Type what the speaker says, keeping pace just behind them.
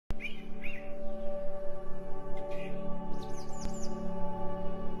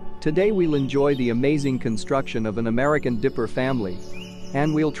Today we'll enjoy the amazing construction of an American dipper family.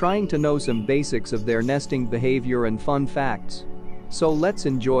 And we'll trying to know some basics of their nesting behavior and fun facts. So let's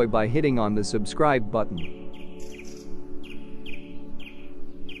enjoy by hitting on the subscribe button.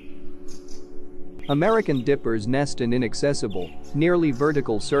 American dippers nest in inaccessible, nearly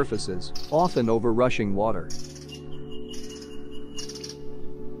vertical surfaces, often over rushing water.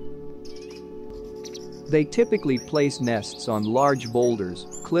 They typically place nests on large boulders,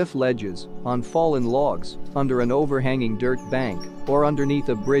 cliff ledges, on fallen logs, under an overhanging dirt bank, or underneath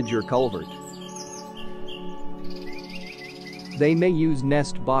a bridge or culvert. They may use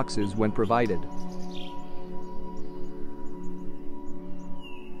nest boxes when provided.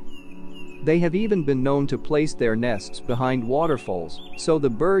 They have even been known to place their nests behind waterfalls, so the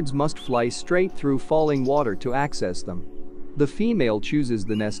birds must fly straight through falling water to access them. The female chooses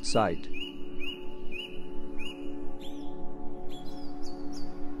the nest site.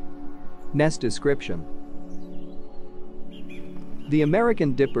 Nest description. The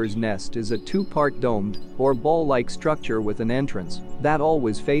American dipper's nest is a two-part domed, or ball-like structure with an entrance that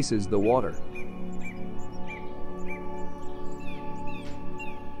always faces the water.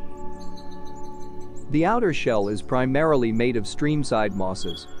 The outer shell is primarily made of streamside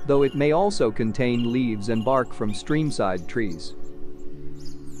mosses, though it may also contain leaves and bark from streamside trees.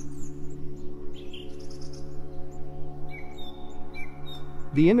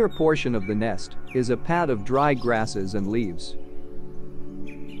 The inner portion of the nest is a pad of dry grasses and leaves.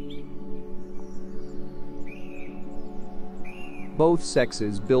 Both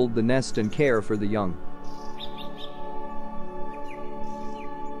sexes build the nest and care for the young.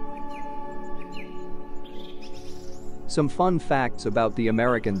 Some fun facts about the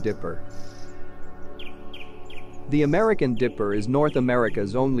American dipper. The American dipper is North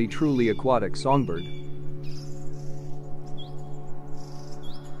America's only truly aquatic songbird.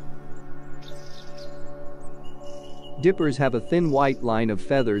 Dippers have a thin white line of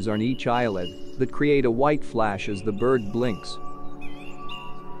feathers on each eyelid that create a white flash as the bird blinks.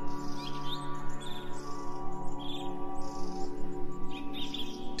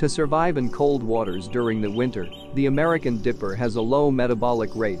 To survive in cold waters during the winter, the American dipper has a low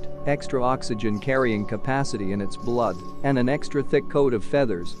metabolic rate, extra oxygen carrying capacity in its blood, and an extra thick coat of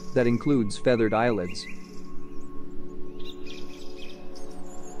feathers that includes feathered eyelids.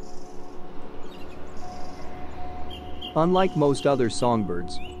 Unlike most other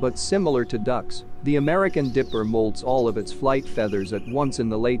songbirds, but similar to ducks, the American dipper molts all of its flight feathers at once in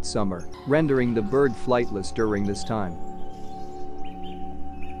the late summer, rendering the bird flightless during this time.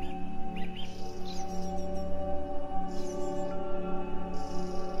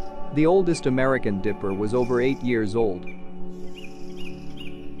 The oldest American dipper was over 8 years old.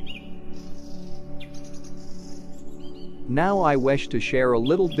 Now I wish to share a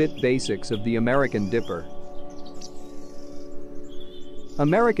little bit basics of the American dipper.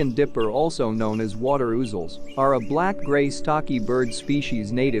 American dipper, also known as water ouzels, are a black-gray stocky bird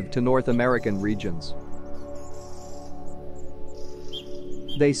species native to North American regions.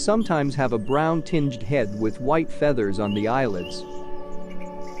 They sometimes have a brown tinged head with white feathers on the eyelids.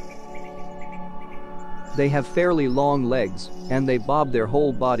 They have fairly long legs, and they bob their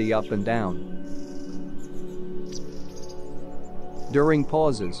whole body up and down. During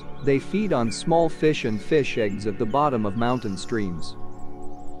pauses, they feed on small fish and fish eggs at the bottom of mountain streams.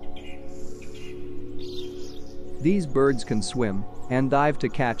 These birds can swim and dive to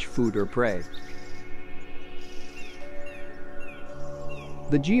catch food or prey.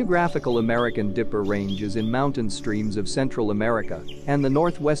 The geographical American dipper range is in mountain streams of Central America and the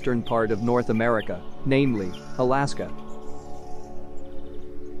northwestern part of North America, namely Alaska.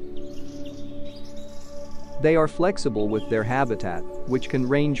 They are flexible with their habitat, which can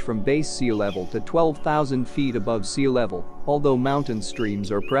range from base sea level to 12,000 feet above sea level, although mountain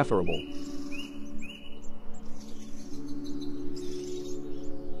streams are preferable.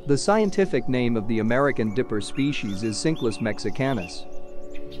 The scientific name of the American dipper species is Cinclus mexicanus.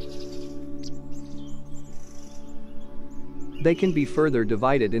 They can be further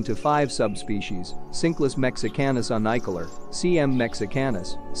divided into 5 subspecies: Cinclus mexicanus unicolor, C.M.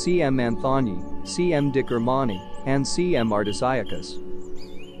 mexicanus, C.M. anthony, C.M. dickermani, and C.M. ardesiacus.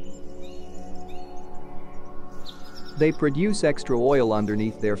 They produce extra oil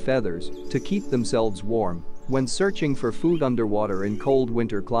underneath their feathers to keep themselves warm when searching for food underwater in cold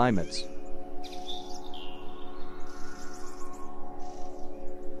winter climates.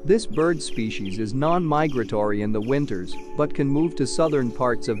 This bird species is non-migratory in the winters but can move to southern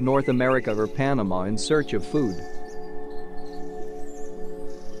parts of North America or Panama in search of food.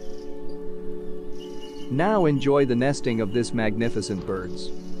 Now enjoy the nesting of this magnificent birds.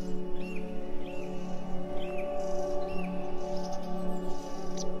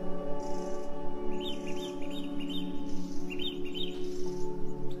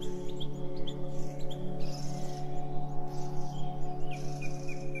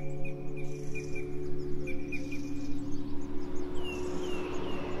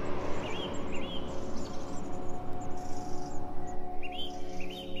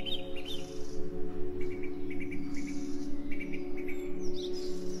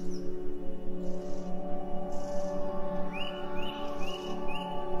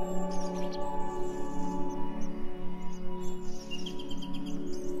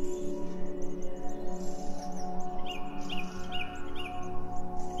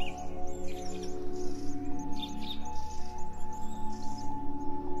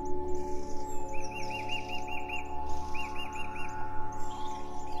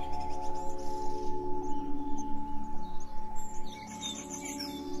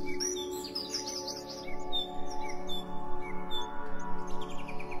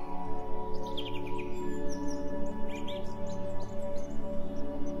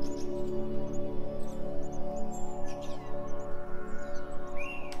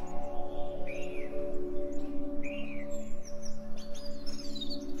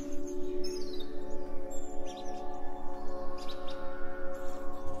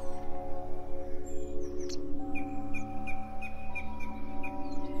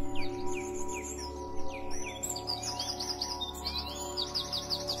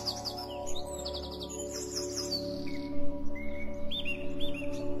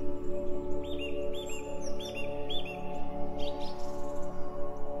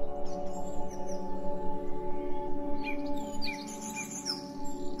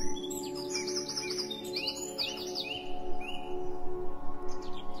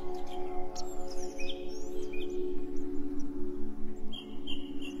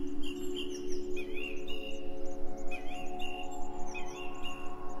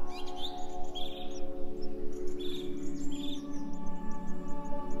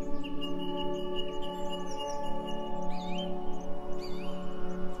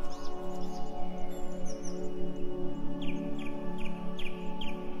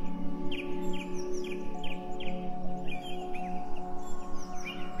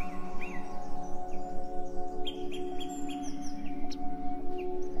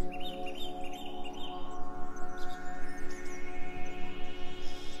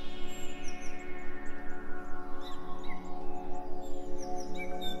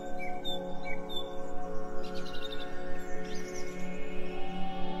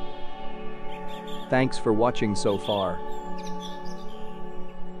 Thanks for watching so far.